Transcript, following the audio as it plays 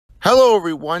Hello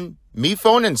everyone,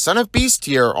 MePhone and Son of Beast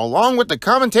here, along with the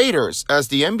commentators as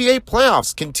the NBA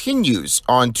playoffs continues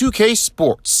on 2K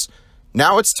Sports.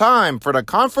 Now it's time for the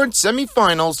conference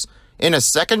semifinals in a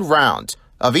second round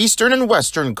of Eastern and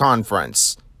Western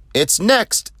Conference. It's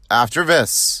next after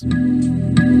this.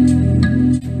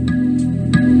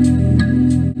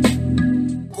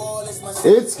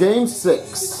 It's Game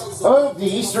 6 of the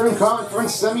Eastern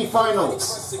Conference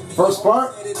Semifinals. First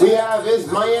part we have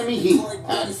is Miami Heat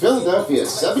and Philadelphia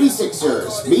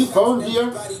 76ers. MePhone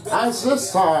here, as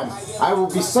this time I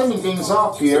will be sending things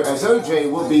off here as OJ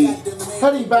will be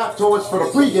heading back towards for the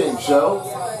pregame show,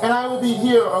 and I will be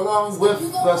here along with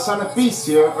the Son of Beast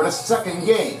here for the second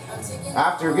game.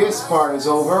 After this part is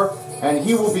over, and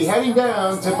he will be heading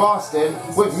down to Boston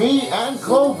with me and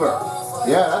Clover.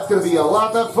 Yeah, that's going to be a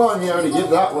lot of fun here to get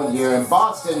that one here in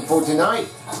Boston for tonight.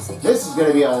 This is going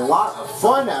to be a lot of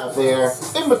fun out there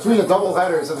in between the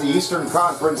doubleheaders of the Eastern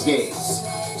Conference games.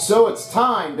 So it's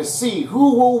time to see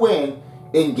who will win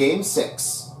in Game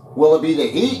 6. Will it be the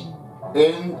Heat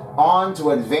on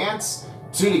to advance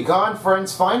to the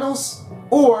conference finals,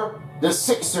 or the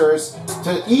Sixers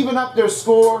to even up their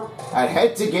score and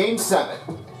head to Game 7?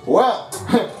 Well,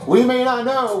 we may not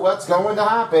know what's going to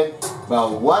happen, but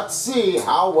let's see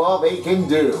how well they can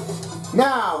do.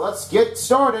 Now, let's get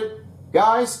started.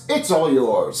 Guys, it's all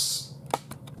yours.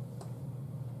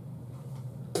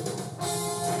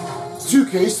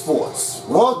 2K Sports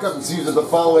welcomes you to the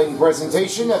following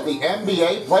presentation of the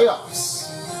NBA playoffs.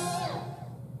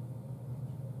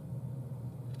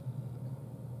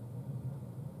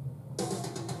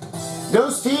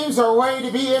 Those teams are ready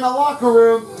to be in a locker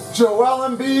room. Joel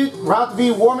Embiid about to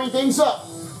be warming things up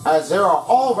as they are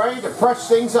all ready to press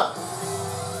things up.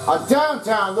 A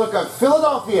downtown look of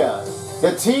Philadelphia.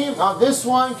 The team of this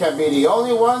one can be the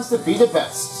only ones to be the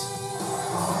best.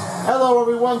 Hello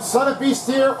everyone, Son of Beast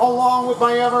here along with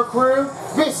my ever crew.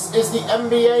 This is the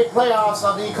NBA playoffs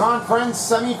of the conference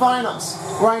semifinals.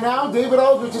 Right now, David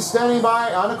Aldridge is standing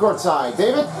by on the court side.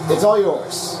 David, it's all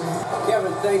yours.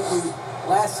 Kevin, thank you.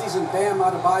 Last season, Bam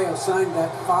Adebayo signed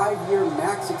that 5-year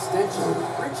max extension,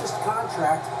 the richest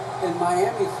contract in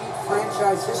Miami Heat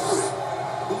franchise history.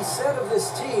 He said of this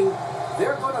team,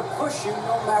 they're going to push you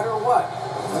no matter what.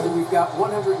 Whether you've got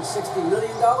 $160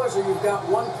 million or you've got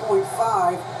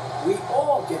 1.5, we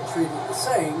all get treated the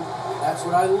same. That's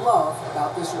what I love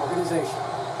about this organization.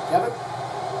 Kevin?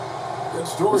 Good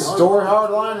story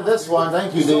hard line of this one.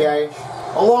 Thank you, D.A.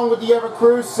 Along with the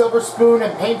Evercrew, Silver Spoon,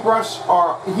 and Paintbrush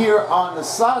are here on the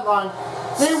sideline.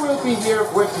 They will be here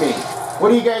with me.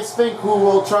 What do you guys think? Who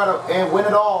will try to win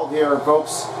it all here,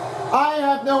 folks? I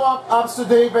have no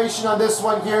observation on this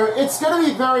one here. It's going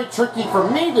to be very tricky for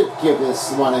me to give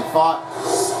this one a thought.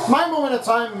 My moment of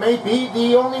time may be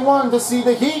the only one to see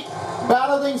the Heat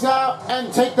battle things out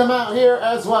and take them out here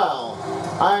as well.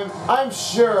 I'm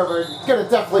sure we're going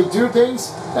to definitely do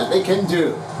things that they can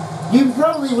do. You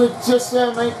probably would just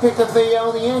might pick up the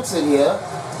only answer here.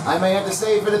 I might have to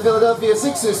say for the Philadelphia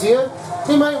Sixers here,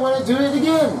 they might want to do it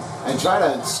again and try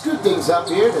to scoot things up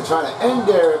here to try to end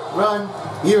their run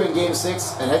here in Game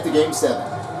 6 and head to Game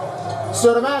 7.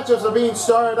 So the matchups are being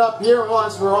started up here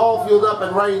once we're all fueled up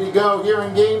and ready to go here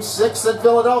in Game 6 in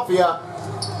Philadelphia.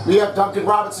 We have Duncan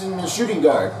Robinson in the shooting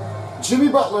guard, Jimmy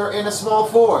Butler in a small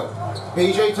forward,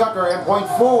 PJ Tucker in point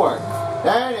forward,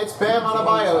 and it's Bam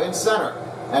Adebayo in center,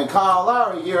 and Kyle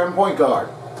Lowry here in point guard.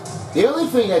 The only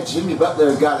thing that Jimmy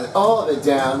Butler got all of it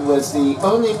down was the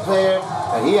only player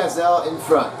that he has out in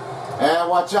front. And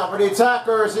watch out for the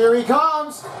attackers, here he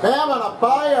comes! Bam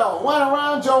Adebayo went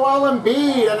around Joel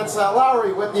Embiid, and it's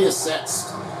Lowry with the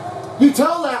assist. You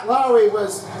tell that Lowry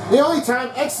was the only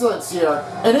time excellence here,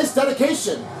 and his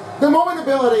dedication. The moment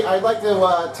ability I'd like to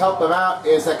help him out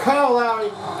is that Kyle Lowry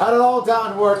had it all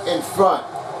downward in front.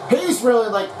 He's really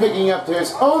like picking up to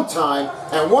his own time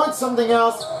and wants something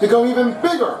else to go even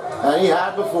bigger than he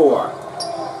had before.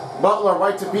 Butler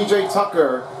right to PJ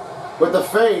Tucker with the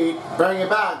fade, bringing it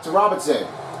back to Robinson.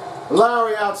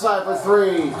 Lowry outside for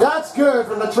three. That's good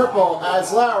from the triple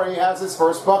as Lowry has his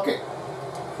first bucket.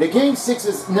 The Game 6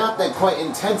 is not that quite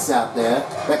intense out there.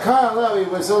 That Kyle Lowry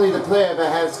was only the player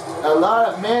that has a lot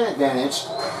of man advantage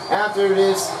after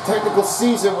this technical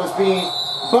season was being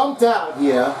bumped out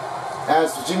here,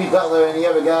 as Jimmy Butler and the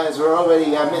other guys were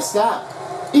already missed out.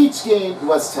 Each game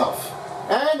was tough.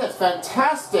 And a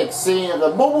fantastic scene of the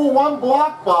mobile one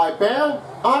block by Bam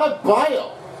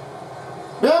Adebayo.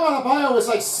 Bam Adebayo was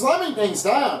like slamming things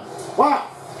down. Wow,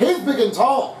 he's big and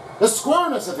tall. The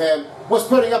squareness of him was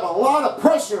putting up a lot of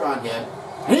pressure on him.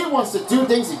 He wants to do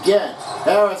things again.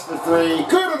 Harris for three,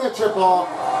 good on the triple,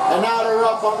 and now they're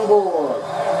up on the board.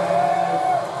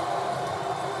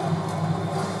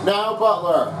 Now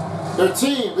Butler. Their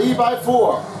team lead by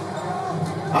 4.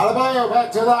 Adebayo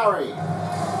back to Lowry.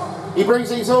 He brings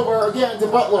things over again to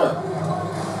Butler.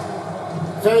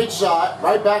 Fade shot,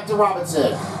 right back to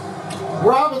Robinson.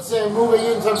 Robinson moving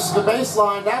into the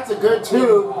baseline. That's a good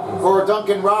 2 for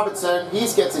Duncan Robinson. He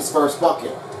gets his first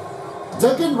bucket.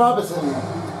 Duncan Robinson,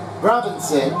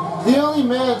 the only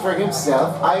man for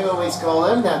himself. I always call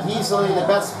him that he's only the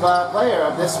best player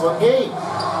of this one game.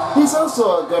 He's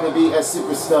also going to be a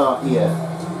superstar here.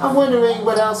 I'm wondering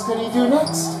what else can he do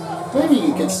next? Maybe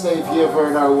he can stay here for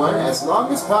another one as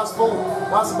long as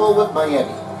possible with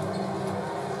Miami.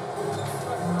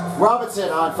 Robinson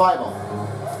on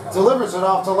 5-0. Delivers it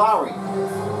off to Lowry.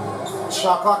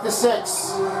 Shot clock to 6.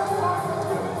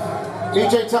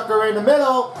 PJ Tucker in the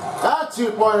middle. That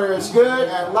 2-pointer is good,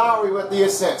 and Lowry with the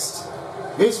assist.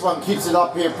 This one keeps it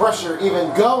up here. Pressure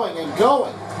even going and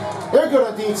going. They're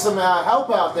going to need some help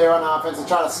out there on offense to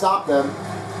try to stop them.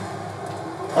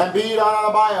 Embiid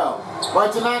on Adebayo.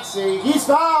 Right to Maxey. He's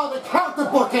fouled to count the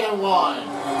bucket and 1.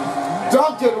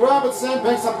 Duncan Robinson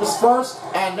picks up his first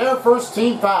and their first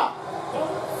team foul.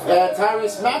 And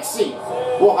Tyrese Maxey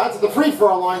will head to the free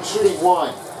throw line shooting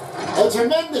 1. A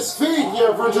tremendous feed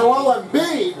here for Joel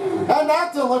Embiid, and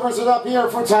that delivers it up here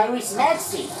for Tyrese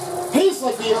Maxey. He's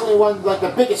like the only one, like the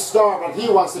biggest star, but he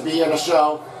wants to be in a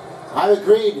show. I've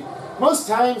agreed most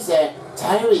times that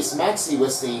Tyrese Maxey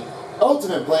was the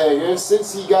ultimate player here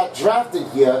since he got drafted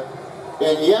here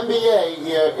in the NBA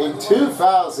here in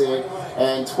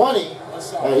 2020,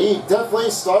 and he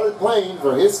definitely started playing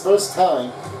for his first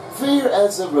time here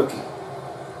as a rookie.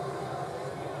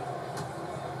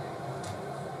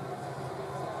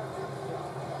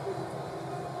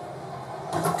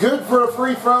 Good for a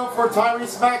free throw for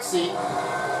Tyrese Maxey.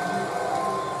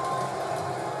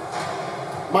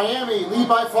 Miami lead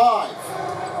by 5.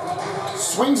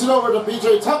 Swings it over to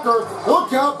PJ Tucker.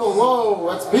 Look out below.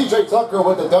 It's PJ Tucker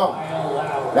with the dunk.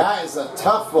 That is a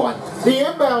tough one. The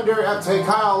inbounder to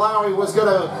Kyle Lowry was going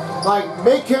to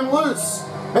make him loose.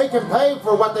 Make him pay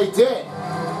for what they did.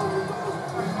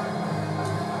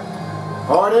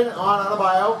 Harden on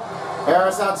Adebayo.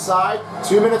 Harris outside.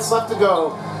 2 minutes left to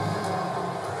go.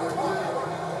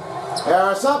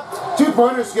 Harris up.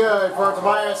 2-pointers good for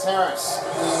Tobias Harris.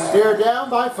 They're down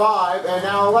by 5, and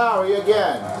now Lowry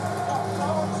again.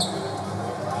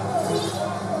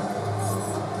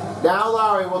 Now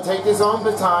Lowry will take his own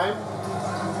time.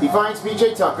 He finds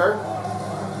PJ Tucker.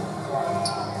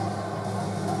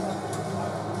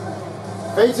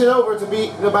 Fades it over to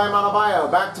Bam Adebayo.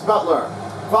 Back to Butler.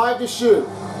 5 to shoot.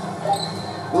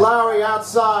 Lowry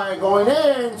outside going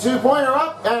in. 2-pointer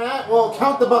up, and that will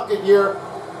count the bucket here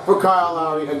for Kyle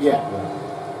Lowry again.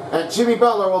 And Jimmy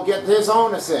Butler will get his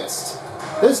own assist.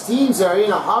 These teams are in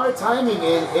a hard timing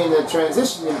in the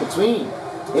transition in between.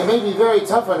 It may be very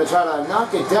tough to try to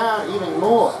knock it down even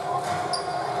more.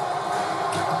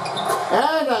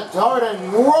 And a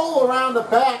Harden roll around the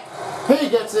back. He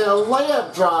gets a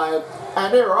layup drive,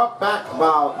 and they're up back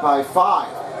by 5.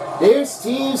 These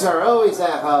teams are always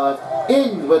that hard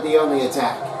in with the only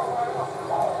attack.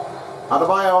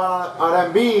 Adebayo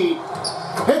on Embiid.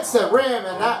 Hits the rim,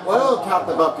 and that will count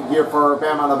the bucket here for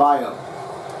Bam Adebayo.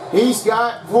 He's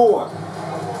got 4.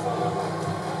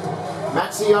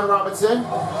 Maxey on Robinson.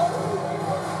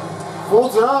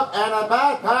 Folds it up, and a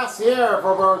bad pass here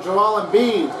for Joel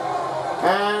Embiid.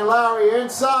 And Lowry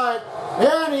inside,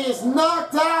 and he's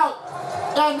knocked out.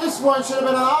 And this one should have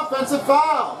been an offensive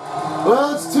foul.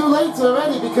 Well, it's too late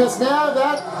already, because now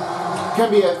that can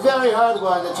be a very hard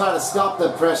one to try to stop the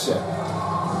pressure.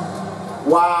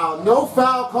 Wow, no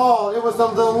foul call. It was the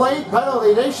delayed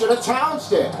penalty. They should have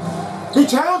challenged it. The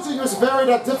challenging was very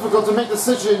difficult to make a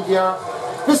decision here.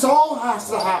 This all has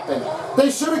to happen. They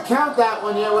should have counted that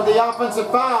one here with the offensive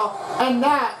foul, and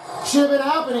that should have been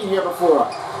happening here before.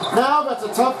 Now that's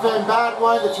a tough and bad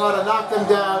one to try to knock them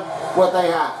down what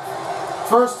they have.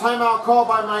 First timeout call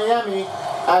by Miami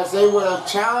as they would have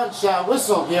challenged that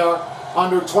whistle here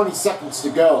under 20 seconds to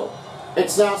go.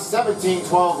 It's now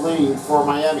 17-12 lead for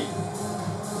Miami.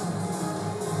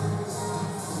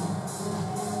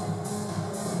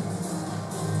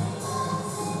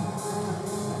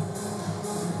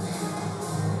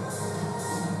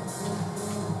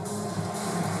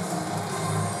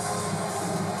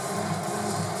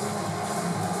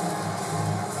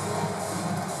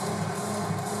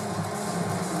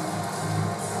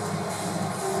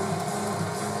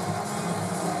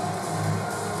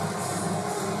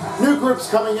 New groups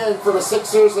coming in for the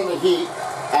Sixers and the Heat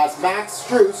as Max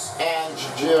Strus and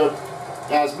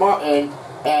Martin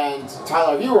and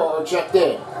Tyler Hero are checked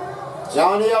in.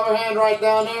 On the other hand, right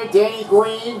down there, Danny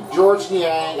Green, George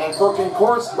Niang, and Furkan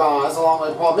Korkmaz, along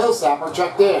with Paul Millsap, are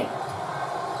checked in.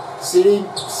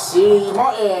 C.D.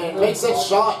 Martin makes a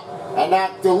shot, and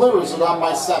that delivers it on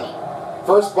by 7.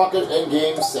 First bucket in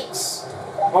Game 6.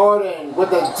 Harden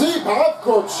with a deep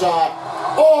half-court shot.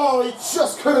 Oh, he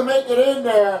just couldn't make it in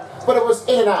there, but it was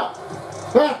in and out.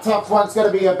 That tough one's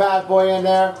going to be a bad boy in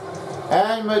there.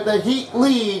 And with the Heat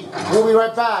lead, we'll be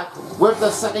right back with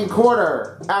the second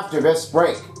quarter after this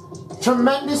break.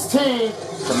 Tremendous team,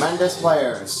 tremendous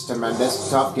players, tremendous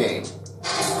tough game.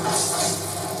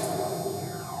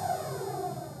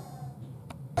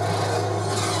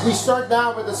 We start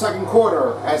now with the second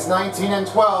quarter as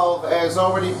 19-12 has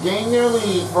already gained their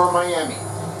lead for Miami.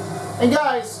 And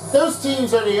guys, those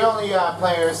teams are the only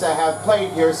players that have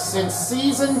played here since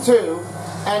Season 2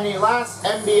 and the last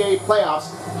NBA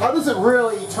playoffs. How does it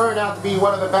really turn out to be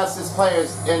one of the bestest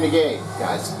players in the game,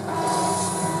 guys?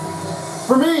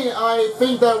 For me, I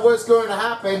think that what's going to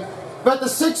happen, but the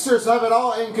Sixers have it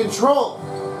all in control.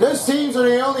 Those teams are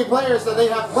the only players that they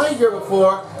have played here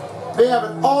before. They have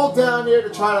it all down here to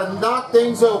try to knock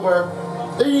things over.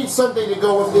 They need something to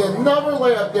go with another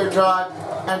layup their drive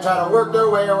and try to work their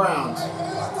way around.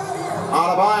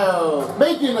 Adebayo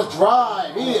making a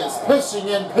drive. He is pitching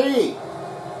in P.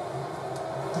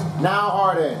 Now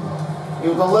Harden. He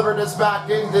will deliver this back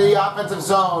into the offensive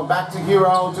zone. Back to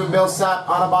Hero, to Millsap.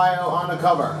 Adebayo on the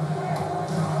cover.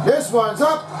 This one's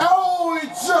up. Oh, he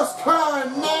just kind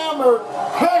of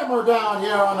hammered down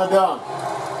here on the dunk.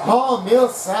 Paul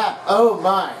Millsap, oh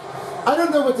my. I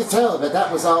don't know what to tell, but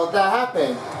that was all that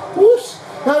happened. Whoosh,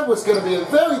 that was going to be a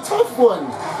very tough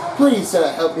one. Please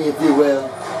help me if you will.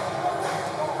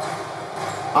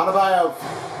 Adebayo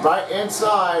right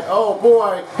inside. Oh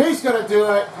boy, he's going to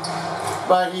do it.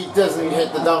 But he doesn't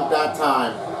hit the dunk that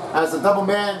time, as the double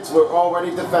mans were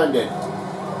already defended.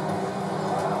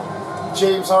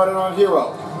 James Harden on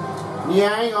Hero.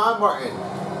 Niang on Martin.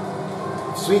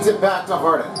 Sweeps it back to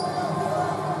Harden.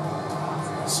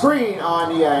 Screen on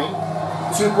Niang.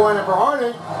 2-pointer for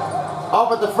Harden.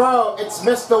 Off at the throw. It's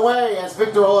missed away as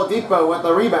Victor Oladipo with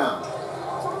the rebound.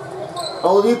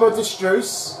 Oladipo to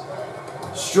Strus.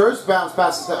 Strus bounce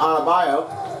passes to Adebayo.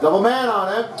 Double man on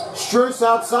him. Strus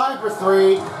outside for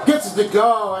 3. Gets it to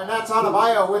go, and that's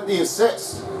Adebayo with the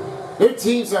assist. Their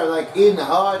teams are like in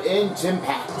hard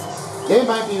impact. There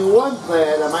might be one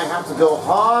player that might have to go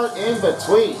hard in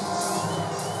between.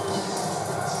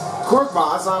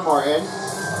 Korkmaz on Martin.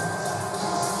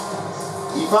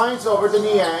 He finds over to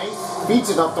Niang. Beats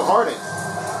it up to Harden.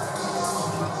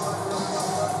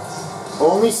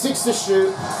 Only 6 to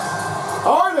shoot.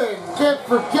 Harden, can't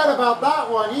forget about that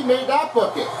one. He made that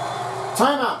bucket.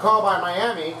 Timeout called by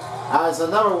Miami as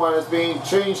another one is being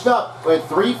changed up with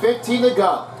 3:15 to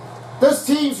go. Those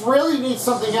teams really need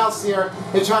something else here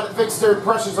to try to fix their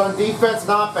pressures on defense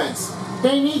and offense.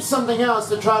 They need something else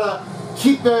to try to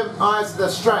keep them on the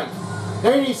strength.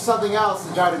 They need something else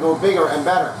to try to go bigger and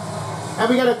better. And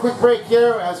we got a quick break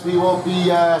here as we will be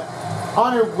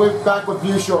back with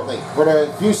you shortly for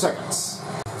a few seconds.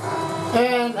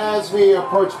 And as we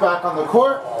approach back on the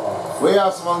court, we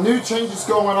have some new changes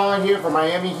going on here for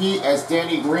Miami Heat as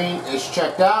Danny Green is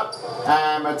checked out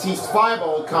and Matisse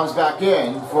Thybulle comes back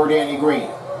in for Danny Green.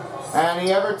 And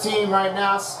the other team right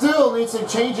now still needs some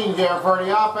changing here for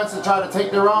the offense to try to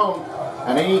take their own,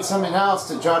 and they need something else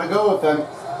to try to go with them.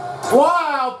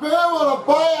 Wow, Bam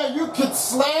Adebayo, you can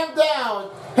slam down.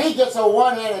 He gets a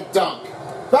one-handed dunk.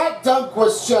 That dunk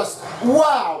was just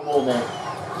wow moment.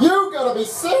 You gotta be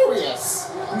serious.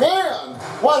 Man,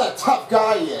 what a tough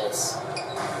guy he is.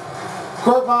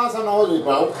 Korkmaz on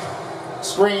Oladipo.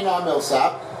 Screen on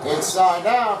Millsap. Inside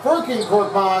now, Furkan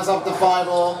Korkmaz up to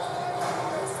Thybulle.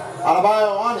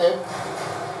 Adebayo on him.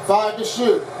 5 to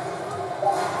shoot.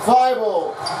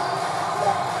 Thybulle.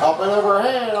 Up and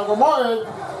overhand over Martin.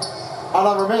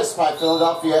 Another miss by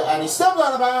Philadelphia, and he stepped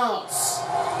out of bounds.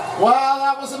 Well,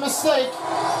 that was a mistake.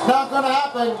 Not going to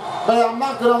happen, but I'm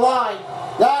not going to lie.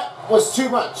 That was too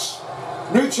much.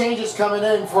 New changes coming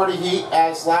in for the Heat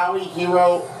as Lowry,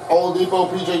 Hero, Oladipo,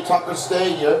 PJ Tucker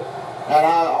stay here, and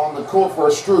on the court for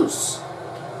Strus.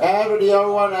 And the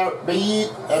other one,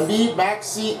 Embiid,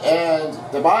 Maxey, and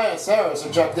Tobias Harris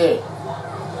are checked in.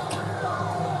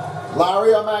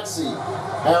 Lowry on Maxey.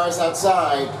 Harris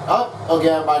outside, up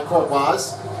again by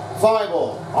Korkmaz.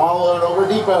 Thybulle, all over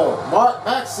Depot. Mark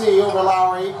Maxey over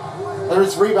Lowry. There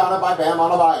is rebounded by Bam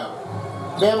Adebayo.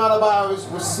 Bam Adebayo is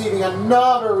receiving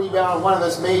another rebound, one of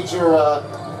this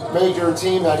major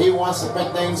team that he wants to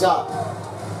pick things up.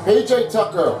 PJ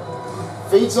Tucker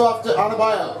feeds off to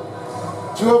Adebayo.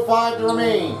 2:05 to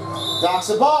remain. Knocks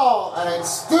the ball, and it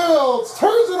still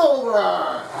turns it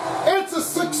over. It's a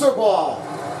Sixer ball.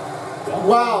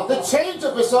 Wow, the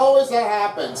changeup is always that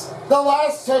happens. The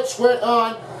last touch went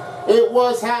on. It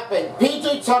was happened.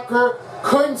 PJ Tucker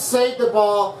couldn't save the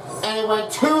ball, and it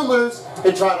went too loose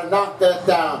to try to knock that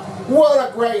down. What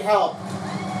a great help.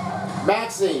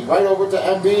 Maxey right over to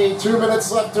Embiid. 2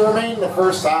 minutes left to remain in the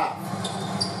first half.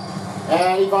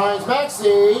 And he finds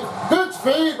Maxey. Good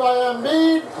feed by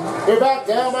Embiid. They're back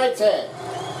down by 10.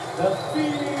 The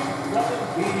feed from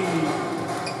Embiid.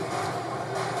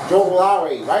 Joel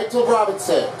Lowry right to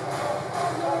Robinson.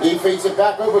 He feeds it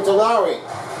back over to Lowry.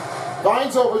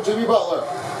 Finds over Jimmy Butler.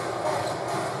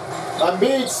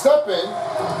 Embiid stepping.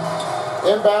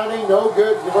 Inbounding, no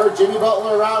good for Jimmy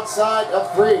Butler outside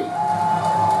of 3.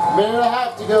 Minute and a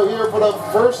half to go here for the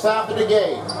first half of the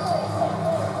game.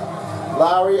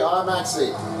 Lowry on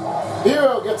Maxey.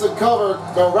 Hero gets it covered.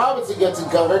 No, Robinson gets it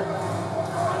covered.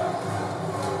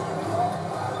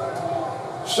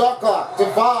 Shot clock to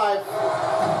 5.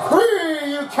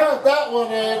 3, you count that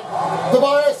one in.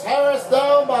 Tobias Harris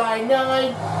down by 9,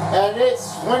 and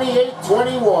it's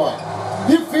 28-21.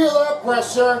 You feel that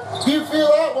pressure? You feel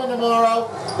that one tomorrow?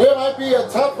 It might be a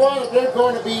tough one if they're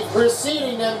going to be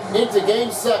preceding them into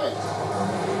Game 7.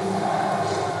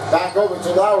 Back over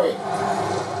to Lowry.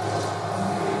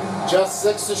 Just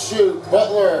 6 to shoot.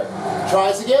 Butler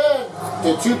tries again.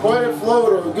 The 2-pointer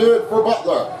floater, good for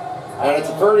Butler. And it's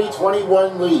a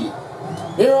 30-21 lead.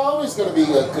 They're always going to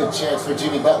be a good chance for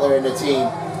Jimmy Butler and the team.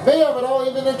 They haven't all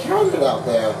even encountered out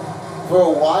there. For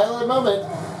a while at the moment,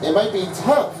 it might be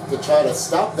tough to try to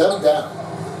stop them down.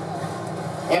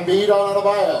 Embiid on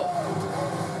Adebayo.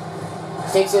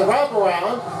 Takes a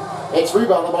wraparound. It's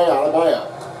rebounded by Adebayo.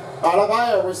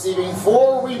 Adebayo receiving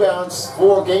 4 rebounds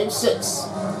for Game 6.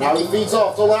 Now he feeds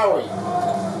off to Lowry.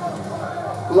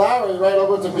 Lowry right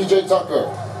over to PJ Tucker.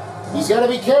 He's got to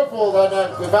be careful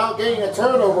that without getting a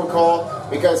turnover call,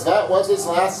 because that was his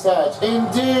last touch.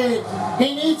 Indeed,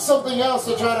 he needs something else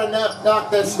to try to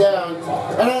knock this down.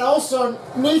 And then also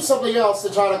needs something else to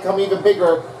try to come even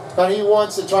bigger, but he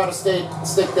wants to try to stick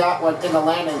that one in the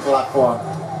landing platform.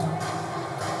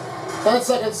 10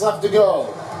 seconds left to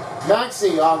go.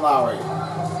 Maxey on Lowry.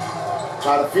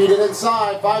 Try to feed it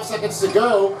inside. 5 seconds to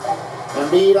go.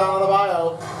 Embiid on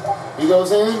Adebayo. He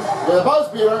goes in with a buzz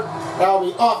beater. That'll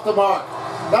be off the mark.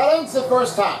 That ends the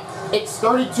first half. It's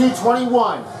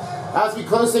 32-21. As we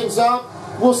close things out,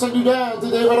 we'll send you down to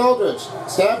David Aldridge.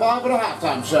 Stand by for the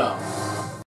halftime show.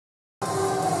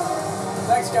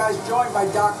 Thanks, guys. Joined by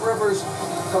Doc Rivers.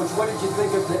 Coach, what did you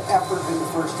think of the effort in the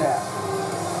first half?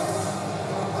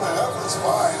 The effort's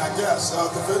fine, I guess.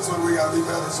 Defensively, we got to be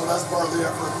better, so that's part of the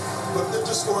effort. But they're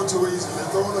just scoring too easy.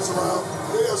 They're throwing us around.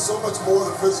 We have so much more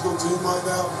than a physical team right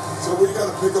now, so we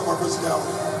got to pick up our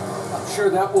physicality. I'm sure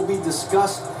that will be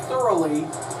discussed thoroughly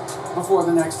before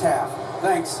the next half.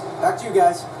 Thanks. Back to you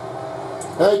guys.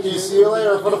 Thank you. See you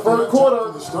later for the third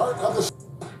quarter.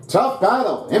 Tough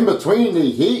battle in between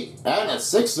the Heat and the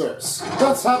Sixers.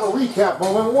 Let's have a recap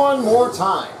moment one more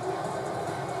time.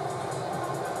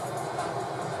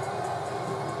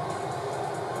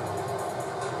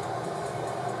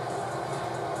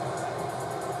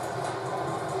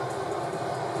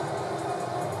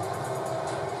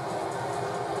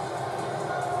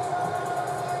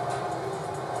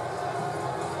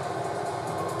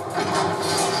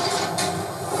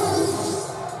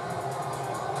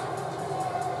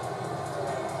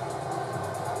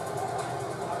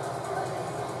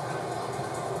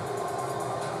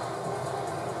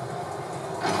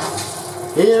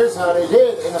 Here's how they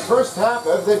did in the first half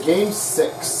of the Game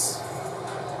 6.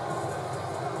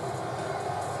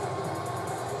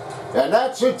 And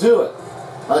that should do it.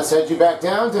 Let's head you back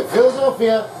down to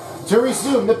Philadelphia to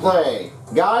resume the play.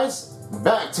 Guys,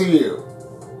 back to you.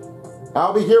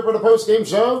 I'll be here for the post-game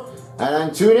show, and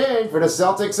then tune in for the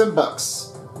Celtics and Bucks.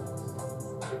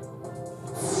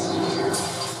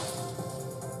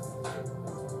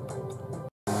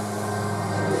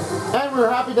 And we're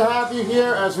happy to have you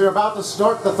here as we're about to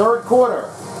start the third quarter.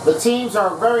 The teams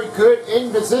are very good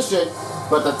in position,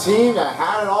 but the team that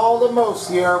had it all the most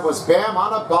here was Bam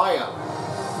Adebayo.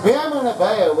 Bam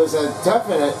Adebayo was a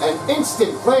definite and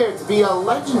instant player to be a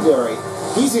legendary.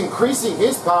 He's increasing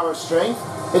his power strength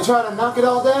to try to knock it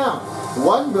all down.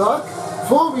 1 block,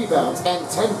 4 rebounds, and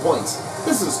 10 points.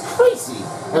 This is crazy,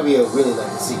 and we would really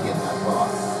like to see him get that ball.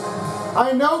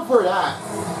 I know for that.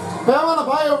 Bam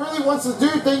Adebayo really wants to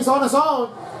do things on his own,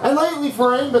 and lately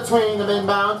for in between the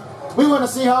inbound, we want to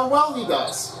see how well he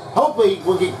does. Hopefully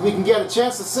we can get a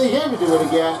chance to see him do it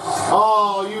again.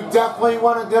 Oh, you definitely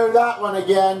want to do that one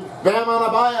again. Bam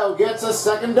Adebayo gets a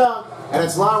second dunk, and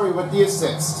it's Lowry with the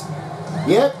assist.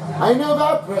 Yep, I know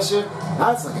that pressure.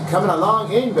 That's like coming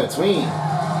along in between.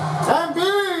 And B,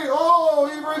 oh,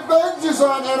 he revenges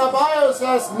on Adebayo,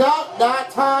 says, not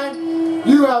that time.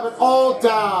 You have it all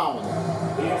down.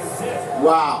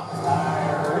 Wow.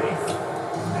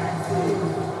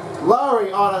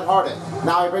 Lowry on it, Harden.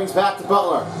 Now he brings back to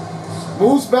Butler.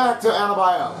 Moves back to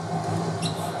Adebayo.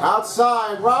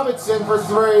 Outside, Robinson for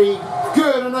three.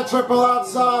 Good, and a triple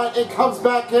outside. It comes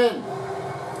back in.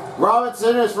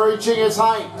 Robinson is reaching his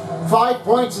height. 5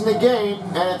 points in the game,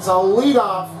 and it's a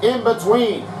leadoff in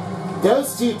between.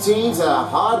 Those two teams are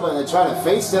hard when they try to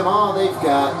face them all they've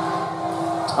got.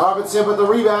 Robinson with the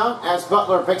rebound as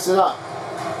Butler picks it up.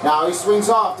 Now he swings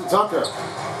off to Tucker.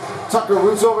 Tucker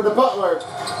roots over to Butler.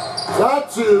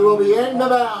 That two will be in the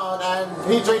bound, and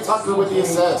PJ Tucker with the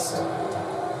assist.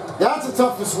 That's the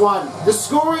toughest one. The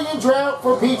scoring in drought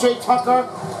for PJ Tucker.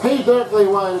 He definitely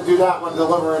wanted to do that one,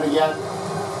 deliver it again.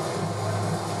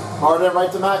 Harden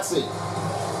right to Maxey.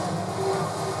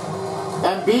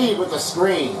 Embiid with the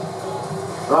screen.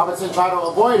 Robinson trying to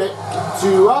avoid it.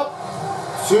 Two up.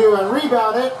 Two and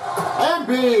rebound it.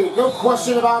 Embiid, no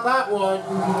question about that one.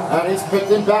 And he's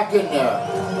picked him back in there.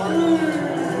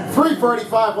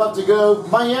 3:35 left to go.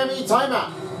 Miami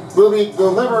timeout. Will be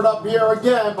delivered up here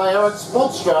again by Eric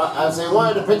Spoelstra as they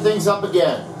wanted to pick things up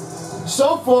again.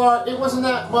 So far, it wasn't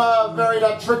that very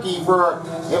tricky for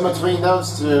in between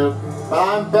those two. But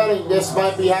I'm betting this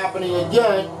might be happening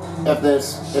again if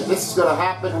this is going to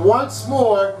happen once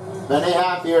more than they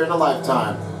have here in a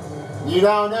lifetime. You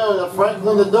now know that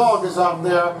Franklin the dog is up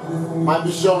there. Might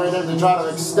be showing them to try to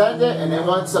extend it, and they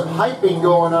want some hyping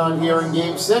going on here in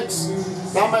Game 6.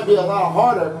 That might be a lot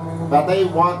harder, but they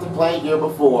want to play here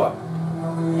before.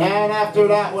 And after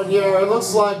that one here, it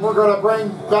looks like we're going to bring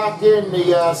back in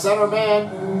the center man,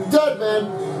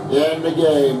 Dedmon, in the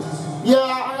game. Yeah,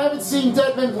 I haven't seen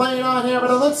Dedmon playing on here,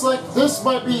 but it looks like this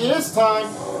might be his time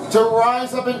to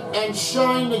rise up and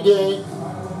shine the game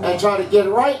and try to get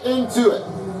right into it.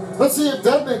 Let's see if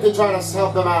Dedmon can try to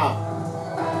help them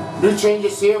out. New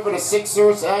changes here for the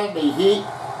Sixers and the Heat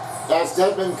as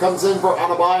Dedmon comes in for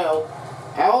Adebayo.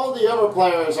 All the other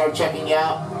players are checking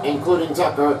out, including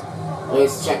Tucker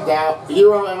is checked out.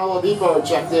 Hero and Oladipo are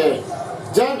checked in.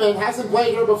 Dedmon hasn't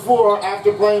played here before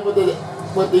after playing with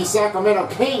the Sacramento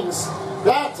Kings.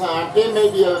 That time, it may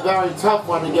be a very tough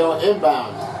one to go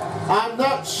inbound. I'm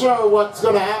not sure what's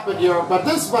going to happen here, but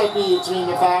this might be between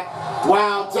the fact,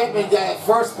 wow, Dedmon got his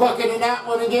first bucket in that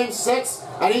one in Game 6,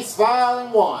 and he's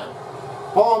fouling one.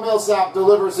 Paul Millsap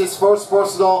delivers his first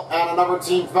personal and another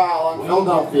team foul on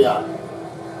Philadelphia.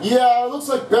 Yeah, it looks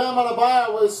like Bam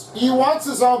Adebayo he wants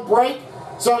his own break,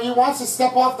 so he wants to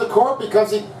step off the court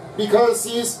because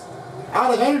he's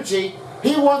out of energy.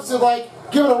 He wants to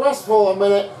give it a rest for a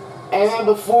minute, and then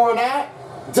before that,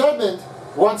 Dedmon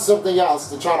wants something else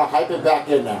to try to hype it back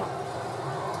in now.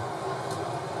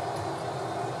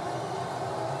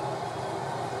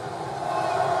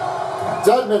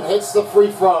 Dedmon hits the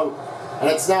free throw, and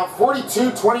it's now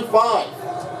 42-25.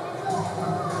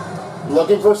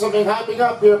 Looking for something hyping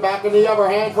up here, back in the other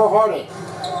hand for Harden.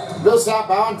 Millsap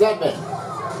on Dedmon.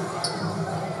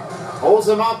 Holds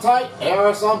him out tight.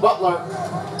 Harris on Butler.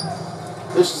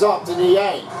 Dishes off to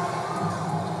Niang.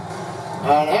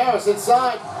 And Harris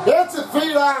inside. Hits a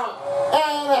feed out.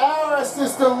 And Harris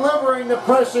is delivering the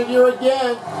pressure here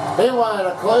again. They wanted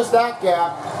to close that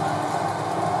gap.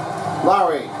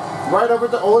 Lowry. Right over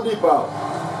to Oladipo.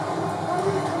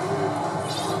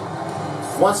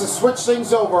 Wants to switch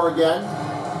things over again.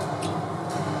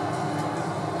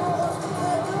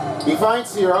 He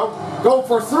finds Hero. Go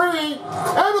for three.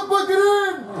 And a bucket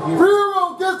in.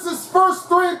 Hero gets his first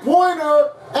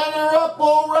three-pointer. And they're up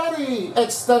already.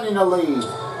 Extending the lead.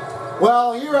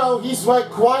 Well, Hero, he's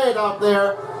quiet out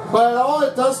there. But all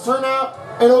it does turn out,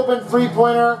 an open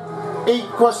three-pointer. 8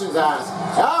 questions asked.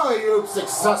 Alley-oop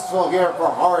successful here for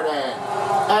Harden.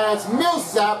 And it's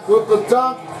Millsap with the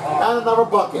dunk and another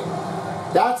bucket.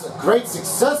 That's a great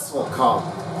successful call.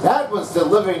 That was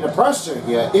delivering the pressure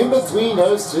here in between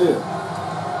those two.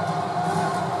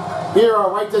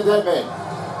 Hero right to Dedmon.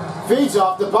 Feeds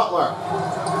off to Butler.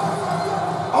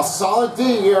 A solid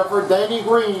D here for Danny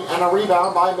Green and a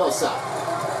rebound by Millsap.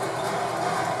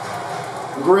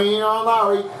 Green on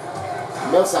Lowry.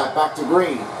 Millsap back to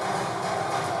Green.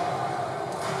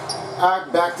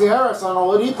 Back to Harris on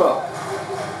Oladipo.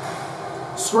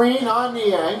 Screen on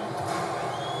Niang.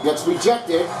 Gets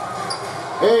rejected.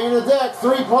 In the deck,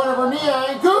 three-pointer for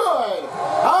Niang. Good!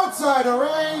 Outside the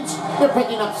range. They're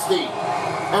picking up steam.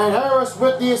 And Harris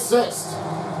with the assist.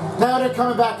 Now they're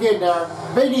coming back in there.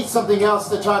 They need something else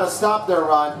to try to stop their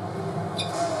run.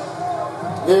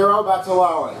 Hero back to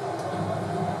Lowry.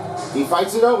 He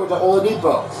fights it over to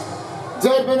Oladipo.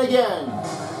 Dedmon again.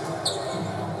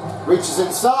 Reaches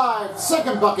inside.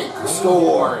 Second bucket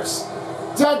scores.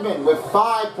 Dedmon with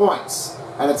 5 points.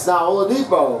 And it's now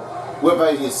Oladipo with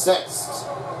a assist.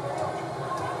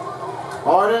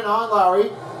 Harden on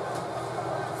Lowry.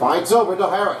 Fights over to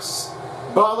Harris.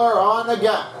 Butler on the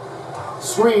gap.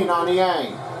 Screen on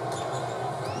Niang.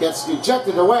 Gets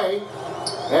ejected away.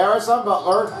 Harris on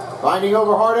Butler. Finding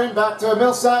over Harden. Back to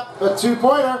Millsap. A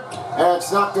two-pointer. And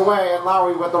it's knocked away. And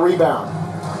Lowry with the rebound.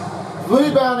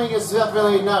 Rebounding is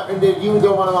definitely not. You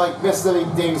don't want to like miss any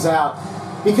things out.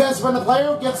 Because when the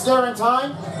player gets there in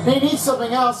time, they need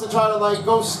something else to try to like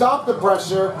go stop the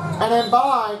pressure. And then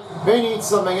they need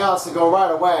something else to go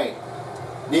right away.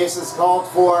 This is called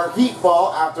for heat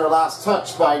ball after last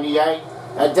touch by Niang.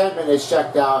 And Dedmon is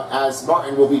checked out as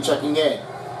Martin will be checking in.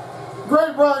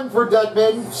 Great run for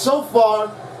Dedmon so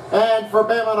far. And for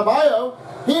Bam Adebayo,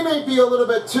 he may be a little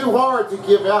bit too hard to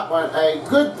give that one a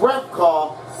good breath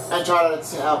call and try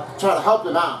to help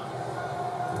him out.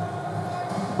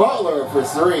 Butler for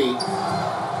three.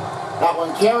 That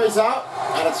one carries out,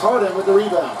 and it's Harden with the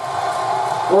rebound.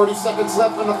 40 seconds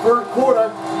left in the third quarter.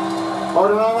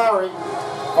 Harden on Lowry.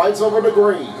 Fights over to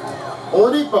Green.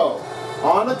 Oladipo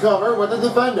on the cover with the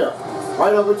defender.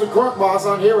 Right over to Korkmaz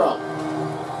on Hero.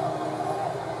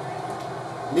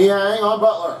 Niang on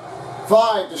Butler.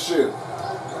 5 to shoot.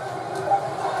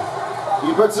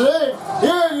 He puts it in.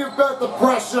 Here you got the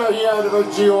pressure here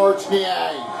to George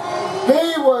Niang.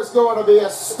 He was going to be a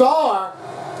star.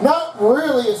 Not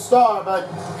really a star, but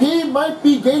he might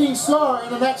be gaining star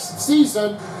in the next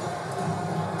season.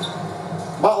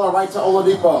 Butler right to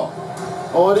Oladipo.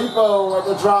 Oladipo with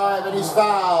the drive, and he's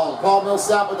fouled. Paul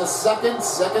Millsap with a second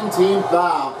team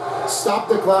foul. Stop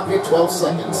the clock at 12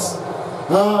 seconds.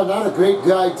 Oh, not a great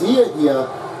idea here.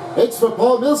 It's for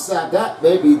Paul Millsap. That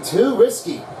may be too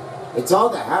risky. It's all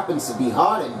that happens to be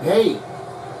hard and paid.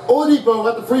 Oladipo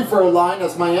at the free throw line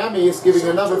as Miami is giving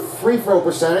another free throw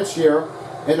percentage here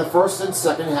in the first and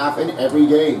second half in every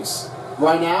games.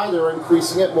 Right now, they're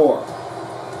increasing it more.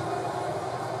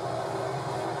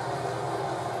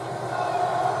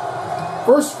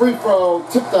 First free throw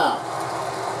tipped out.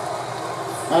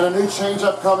 And a new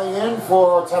changeup coming in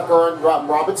for Tucker and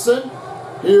Robinson.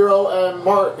 Hero and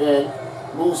Martin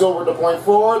moves over to point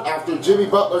forward after Jimmy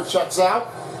Butler checks out.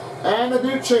 And a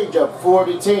new changeup for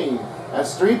the team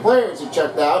as 3 players have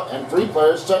checked out and 3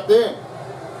 players checked in.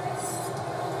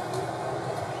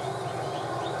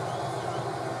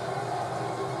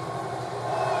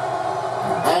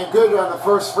 And good on the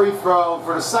first free throw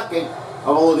for the second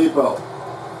of Oladipo.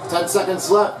 10 seconds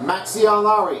left. Maxey on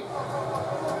Lowry.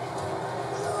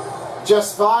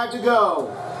 Just 5 to go.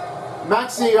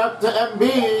 Maxey up to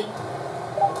Embiid.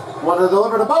 Want to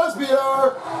deliver the buzz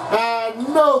beater. And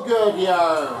no good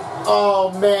here.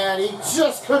 Oh man, he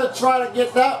just could have tried to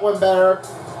get that one better.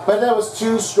 But that was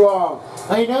too strong.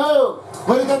 I know.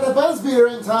 But he got the buzz beater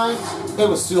in time. It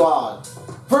was too odd.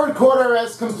 Third quarter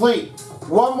is complete.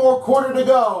 1 more quarter to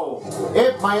go.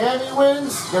 If Miami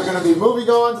wins, they're going to be moving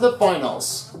on to the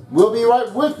finals. We'll be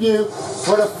right with you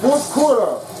for the fourth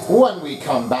quarter when we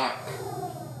come back.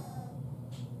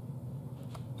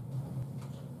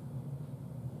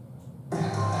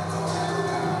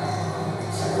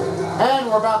 And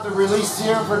we're about to release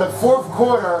here for the fourth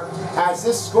quarter as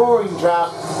this scoring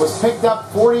drought was picked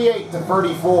up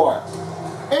 48-34.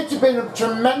 It's been a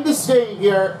tremendous game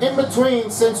here in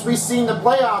between since we've seen the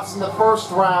playoffs in the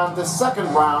first round, the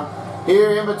second round.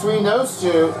 Here in between those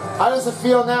two, how does it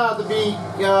feel now to be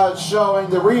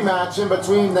showing the rematch in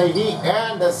between the Heat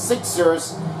and the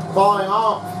Sixers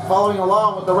following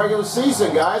along with the regular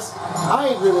season, guys?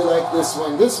 I really like this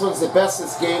one. This one's the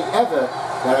bestest game ever,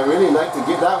 and I really like to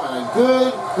give that one a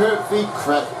good, perfect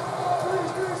credit.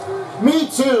 Me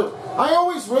too. I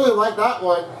always really like that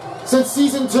one. Since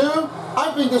season 2,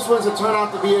 I think this one's turned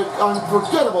out to be an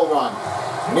unforgettable run.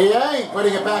 Niang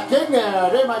putting it back in there.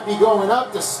 They might be going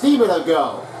up to steam it a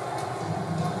go.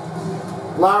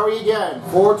 Lowry again,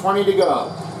 4:20 to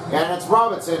go. And it's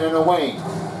Robinson in a wing.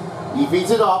 He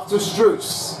feeds it off to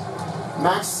Strus.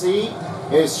 Maxey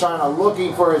is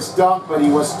looking for his dunk, but he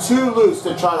was too loose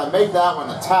to try to make that one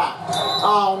a tap.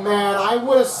 Oh man, I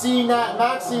would have seen that.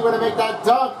 Maxey would have made that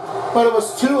dunk, but it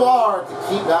was too hard to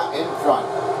keep that in front.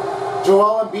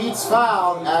 Joel Embiid's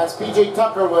fouled as PJ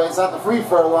Tucker was at the free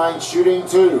throw line shooting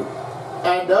 2.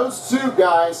 And those two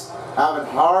guys have it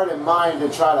hard in mind to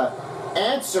try to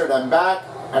answer them back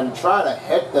and try to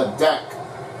hit the deck.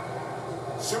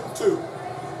 Shoot 2.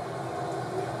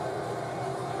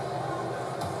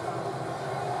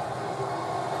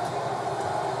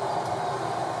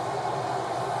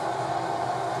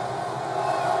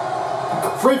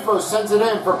 Free throw sends it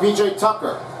in for P.J.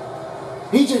 Tucker.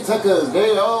 P.J. Tucker,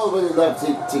 they all really love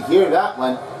to hear that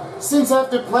one. Since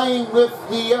after playing with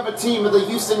the other team of the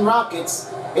Houston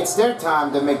Rockets, it's their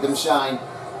time to make them shine,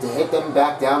 to hit them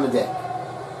back down the deck.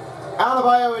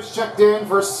 Adebayo is checked in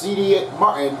for C.D.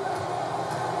 Martin.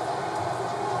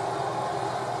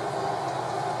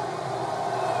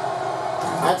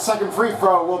 That second free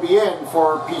throw will be in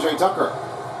for P.J. Tucker.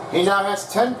 He now has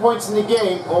 10 points in the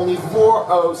game, only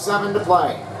 4:07 to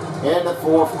play in the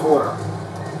fourth quarter.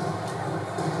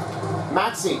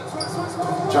 Maxey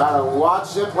try to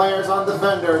watch the players on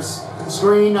defenders.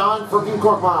 Screen on for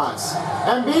Korkmaz.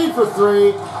 Embiid for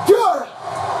three. Good!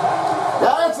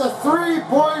 That's a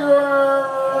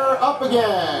three-pointer up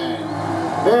again.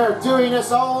 They're doing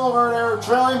this all over. They're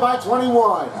trailing by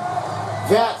 21.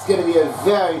 That's going to be a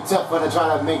very tough one to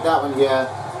try to make that one here.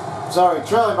 Sorry,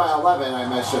 trailing by 11,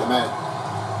 I should have meant.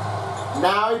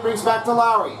 Now he brings back to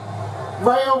Lowry.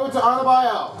 Right over to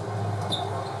Adebayo.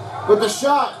 With the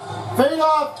shot. Fade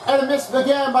off and a miss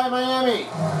again by Miami.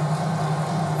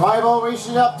 5-0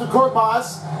 reaching up to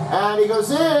Korkmaz. And he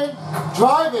goes in.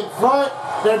 Drive in front.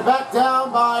 They're back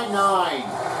down by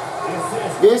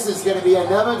 9. This is going to be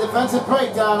another defensive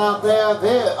breakdown out there.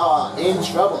 They are in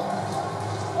trouble.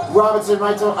 Robinson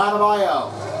right to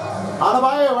Adebayo.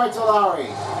 Adebayo right to Lowry.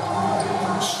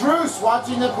 Strus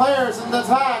watching the players in the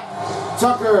attack.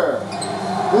 Tucker.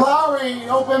 Lowry,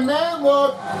 open man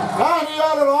look. And he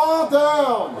got it all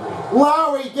down.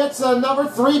 Lowry gets another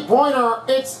three-pointer.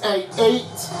 It's a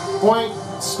 8-point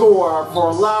score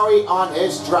for Lowry on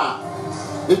his draft.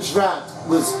 The draft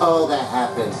was all that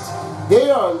happened. They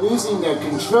are losing their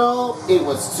control. It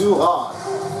was too hard.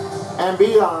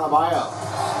 Embiid on Adebayo.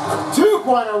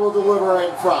 Two-pointer will deliver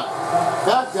in front.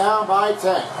 Back down by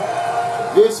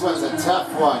 10. This was a tough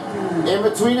one. In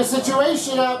between a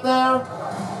situation out there.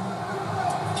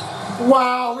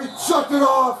 Wow, he chucked it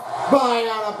off by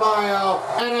Adebayo.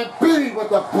 And Embiid with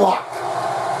the block.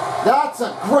 That's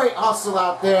a great hustle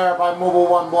out there by Mobile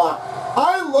One Block.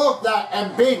 I love that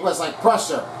Embiid was like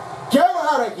pressure. Get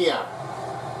out of here.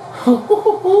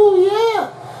 Yeah.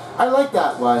 I like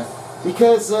that one.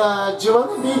 Because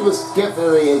Joel Embiid was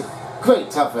definitely a great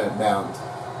tough end bound.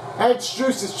 And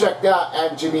Strus is checked out,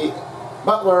 and Jimmy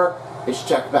Butler is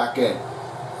checked back in.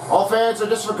 All fans are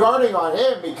disregarding on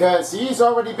him because he's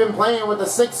already been playing with the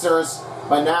Sixers,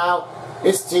 but now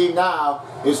his team now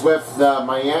is with the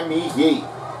Miami Heat.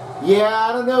 Yeah,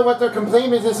 I don't know what their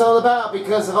complaint is all about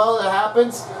because of all that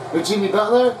happens with Jimmy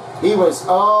Butler. He was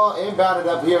all inbounded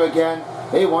up here again.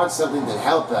 They want something to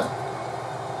help them.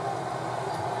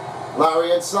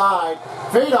 Lowry inside.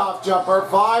 Fade-off jumper.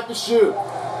 5 to shoot.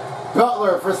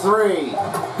 Butler for 3.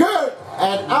 Good!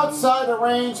 And outside the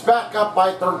range, back up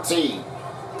by 13.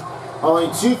 Only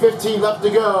 2:15 left to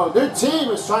go. Their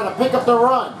team is trying to pick up the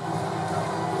run.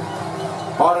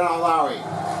 Harden on Lowry.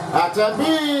 Back to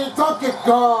Embiid. Dunk it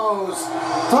goes.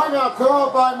 Timeout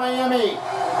called by Miami.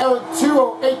 And with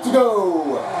 2:08 to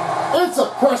go. It's a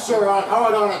pressure on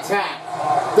Harden attack.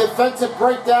 Defensive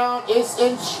breakdown is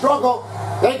in struggle.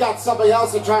 They got somebody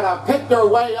else to try to pick their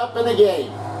way up in the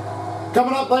game.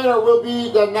 Coming up later will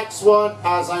be the next one,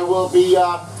 as I will be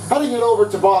heading it over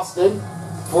to Boston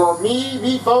for me,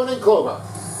 V-Phone, and Clover.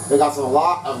 They got a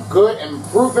lot of good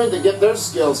improvement to get their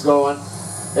skills going.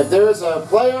 If there's a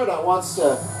player that wants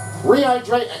to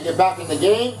rehydrate and get back in the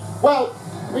game, well,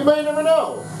 we may never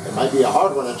know. It might be a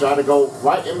hard one to try to go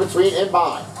right in between and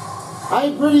by.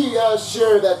 I'm pretty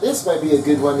sure that this might be a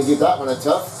good one to give that one a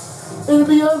tough. It'll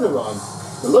be the other one.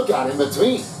 The lookout in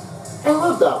between. I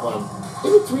love that one.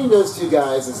 In between those two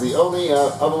guys is the only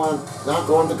other one not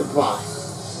going to comply.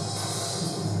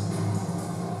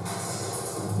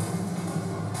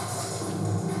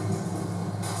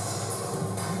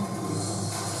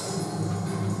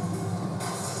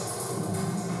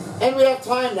 And we have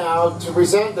time now to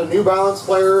present the New Balance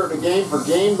player of the game for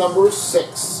game number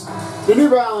 6. The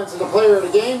New Balance of the player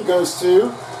of the game goes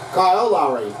to Kyle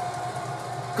Lowry.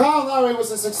 Kyle Lowry was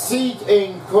a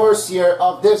succeeding course here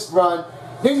of this run.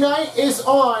 The night is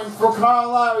on for Kyle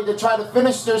Lowry to try to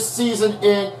finish their season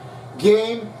in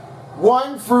game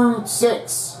 1 through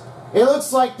 6. It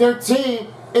looks like their team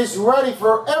is ready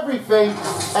for everything,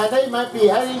 and they might be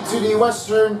heading to the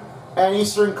Western and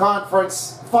Eastern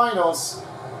Conference Finals.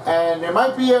 And there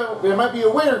might be a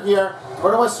winner here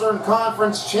for the Western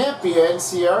Conference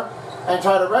champions here, and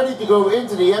try to ready to go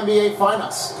into the NBA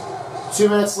Finals. 2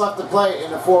 minutes left to play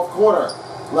in the fourth quarter.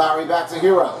 Lowry back to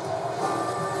Hero.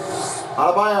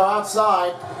 Adebayo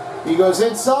outside. He goes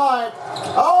inside.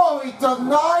 Oh, he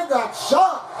denied that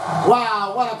shot.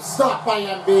 Wow, what a stop by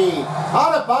Embiid.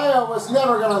 Adebayo was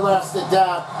never going to last it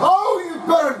down. Oh, you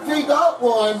better feed that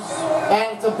one.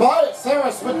 And Tobias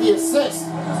Harris with the assist.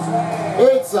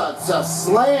 It's a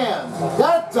slam.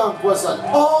 That dunk was an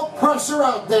all pressure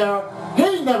out there.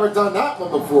 He never done that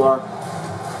one before.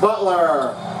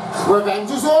 Butler,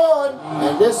 revenge is on.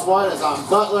 And this one is on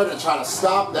Butler to try to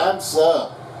stop them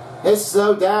slow. It's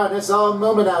slowed down. It's all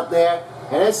movement out there.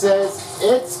 And it says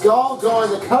it's all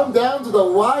going to come down to the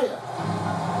wire.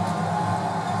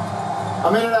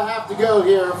 A minute and a half to go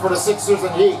here for the Sixers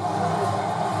and Heat.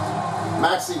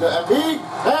 Maxey to Embiid,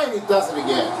 and he does it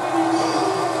again.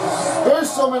 There's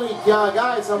so many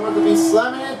guys I want to be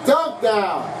slamming it dunk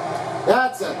down.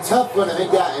 That's a tough one to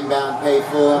make that inbound pay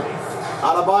for.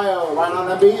 Adebayo right on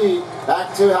Embiid.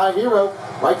 Back to High Hero.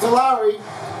 Right to Lowry.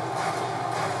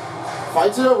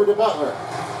 Fights it over to Butler.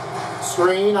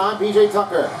 Screen on PJ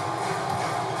Tucker.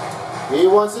 He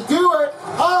wants to do it.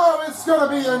 Oh, it's going to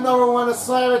be another one to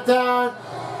slam it down.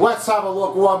 Let's have a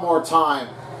look one more time.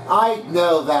 I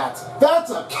know that. That's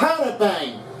a counter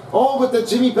bang. All with the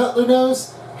Jimmy Butler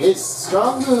knows. His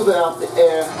strong move out the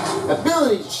air.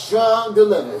 Ability strong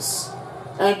delivers.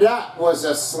 And that was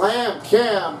a slam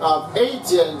cam of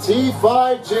AT&T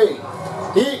 5G.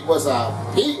 Heat was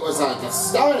like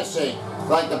astonishing.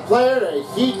 Like the player the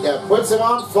Heat that puts him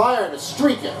on fire and is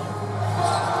streaking.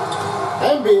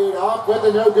 Embiid off with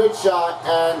a no good shot,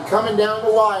 and coming down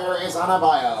the wire is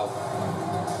Adebayo.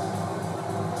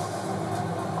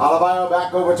 Adebayo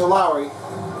back over to Lowry.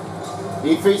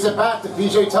 He feeds it back to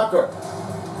PJ Tucker.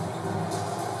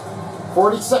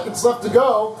 40 seconds left to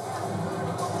go.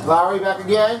 Lowry back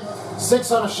again.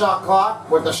 6 on the shot clock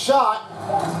with the shot.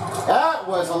 That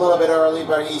was a little bit early,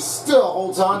 but he still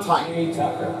holds on tight.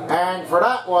 And for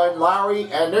that one,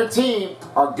 Lowry and their team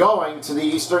are going to the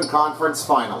Eastern Conference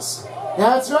Finals.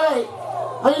 That's right.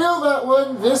 I know that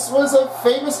one. This was a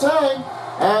famous time.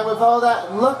 And with all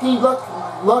that luck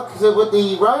with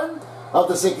the run of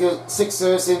the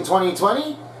Sixers in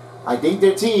 2020, I think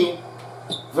their team,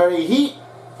 very Heat,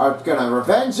 are going to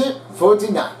revenge it for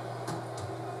tonight.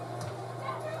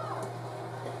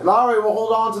 Lowry will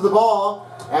hold on to the ball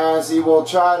as he will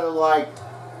try to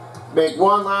make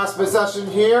one last possession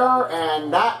here,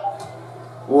 and that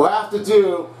will have to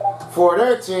do for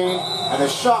their team. And the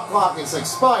shot clock is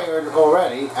expired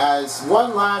already as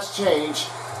one last change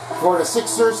for the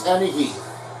Sixers and the Heat.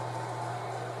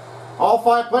 All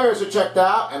 5 players are checked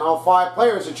out, and all 5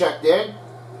 players are checked in.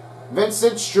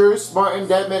 Vincent, Strus, Martin,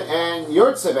 Dedmon, and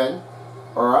Yurtseven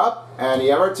are up, and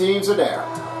the other teams are there.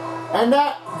 And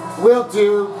that will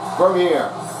do from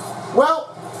here. Well,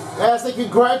 as they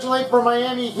congratulate for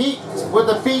Miami Heat with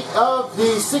the beat of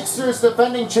the Sixers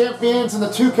defending champions in the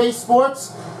 2K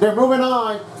Sports, they're moving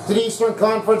on to the Eastern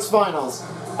Conference Finals.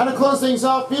 And to close things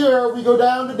off here, we go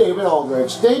down to David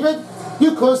Aldridge. David,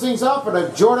 you close things off for the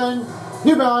Jordan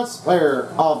New Balance Player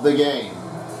of the Game.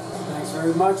 Thanks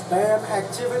very much, Bam.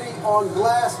 Activity on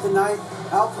glass tonight.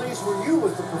 How pleased were you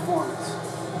with the performance?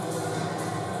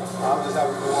 I'm just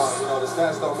happy we won. You know, the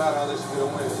stats don't matter unless you get a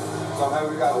win. So I'm happy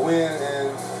we got a win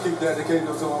and keep dedicating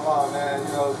them to my mom, man.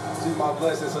 You know, she's my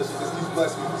blessing, so she just keeps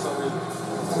blessing me for some reason.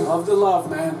 Love to love,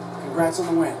 man. Congrats on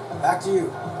the win. Back to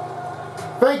you.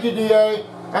 Thank you, DA.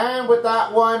 And with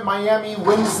that one, Miami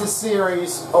wins the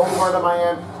series over to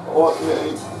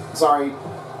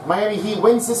Miami Heat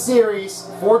wins the series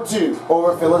 4-2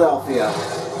 over Philadelphia.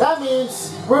 That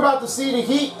means we're about to see the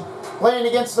Heat playing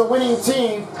against the winning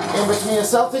team in between the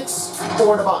Celtics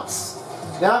or the Bucks.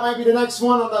 That might be the next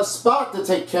one on the spot to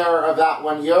take care of that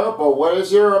one here, but what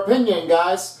is your opinion,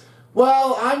 guys?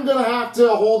 Well, I'm going to have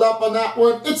to hold up on that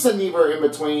one. It's a neither in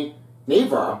between.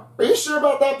 Neither? Are you sure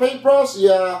about that, Paintbrush?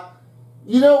 Yeah.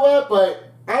 You know what,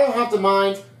 but I don't have to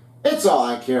mind. It's all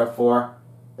I care for.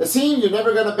 The team you're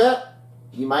never going to bet,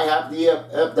 you might have the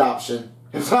adoption.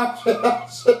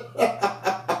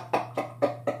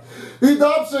 The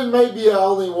adoption may be the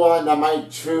only one that might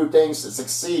true things to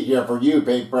succeed here for you,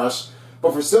 Paintbrush.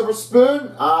 But for Silver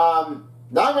Spoon,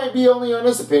 that might be only on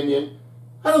his opinion.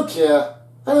 I don't care.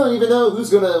 I don't even know who's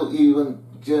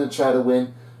gonna try to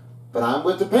win. But I'm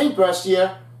with the Paintbrush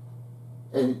here.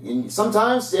 And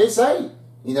sometimes they say,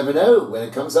 you never know when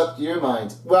it comes up to your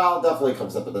mind. Well, it definitely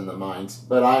comes up within the mind.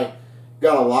 But I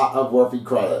got a lot of worthy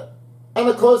credit. And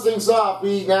to close things off,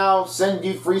 we now send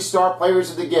you 3-star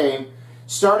players of the game.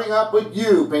 Starting up with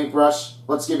you, Paintbrush.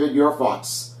 Let's give it your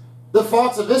thoughts. The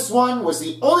thoughts of this one was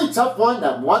the only tough one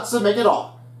that wants to make it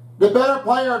all. The better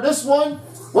player of this one,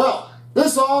 well,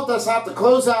 this all does have to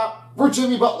close out for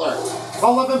Jimmy Butler.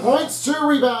 11 points, 2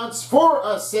 rebounds, 4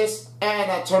 assists,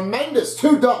 and a tremendous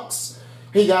 2 dunks.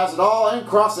 He has it all and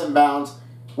cross inbound.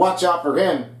 Watch out for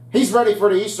him. He's ready for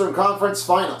the Eastern Conference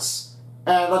Finals.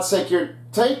 And let's take your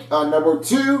take on number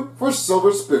 2 for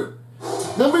Silver Spoon.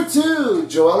 Number 2,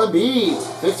 Joel Embiid.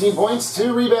 15 points,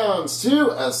 2 rebounds,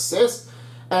 2 assists,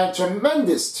 and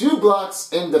tremendous 2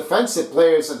 blocks in defensive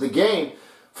players of the game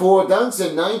for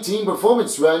Dunks 19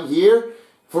 performance run here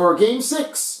for Game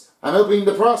 6. I'm hoping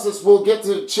the process will get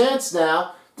a chance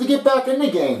now to get back in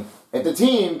the game, and the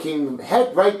team can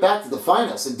head right back to the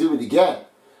finals and do it again.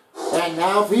 And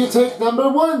now for your take number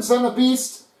 1, Son of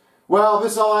Beast. Well,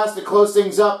 this all has to close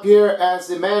things up here as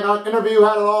the man on interview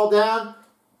had it all down.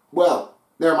 Well,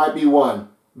 there might be one.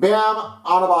 Bam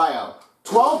Adebayo.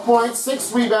 12 points,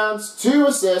 6 rebounds, 2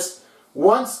 assists,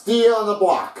 1 steal on the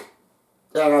block.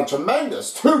 And a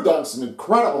tremendous 2 dunks, an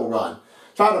incredible run.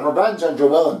 Trying to revenge on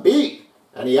Joel Embiid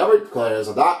and the other players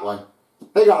of that one.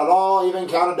 They got it all even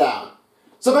counted down.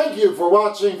 So thank you for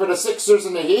watching for the Sixers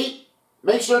and the Heat.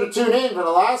 Make sure to tune in for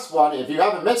the last one if you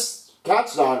haven't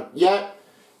catched on yet.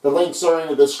 The links are in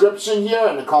the description here,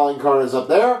 and the calling card is up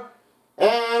there.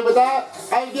 And with that,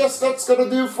 I guess that's going to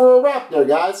do for a wrap there,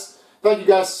 guys. Thank you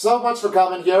guys so much for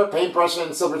coming here, Paintbrush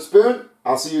and Silver Spoon.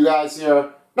 I'll see you guys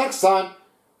here next time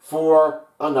for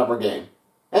another game.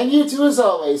 And you too, as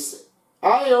always,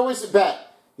 I always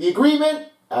bet the agreement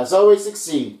has always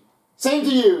succeed. Same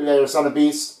to you there, Son of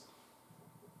Beast.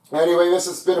 Anyway, this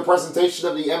has been a presentation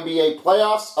of the NBA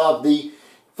playoffs of the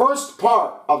first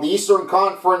part of the Eastern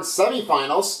Conference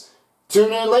semifinals.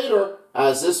 Tune in later,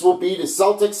 as this will be the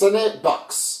Celtics and the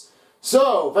Bucks.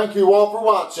 So, thank you all for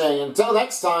watching. Until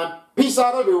next time, peace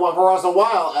out everyone for us a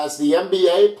while as the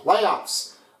NBA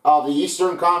playoffs of the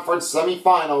Eastern Conference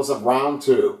semifinals of round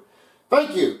 2.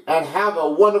 Thank you, and have a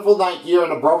wonderful night here in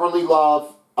the brotherly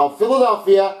love of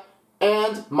Philadelphia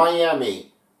and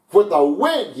Miami, with the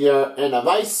win here in a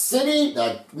nice city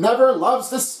that never loves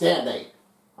the standing.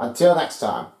 Until next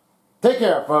time, take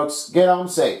care, folks. Get home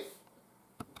safe.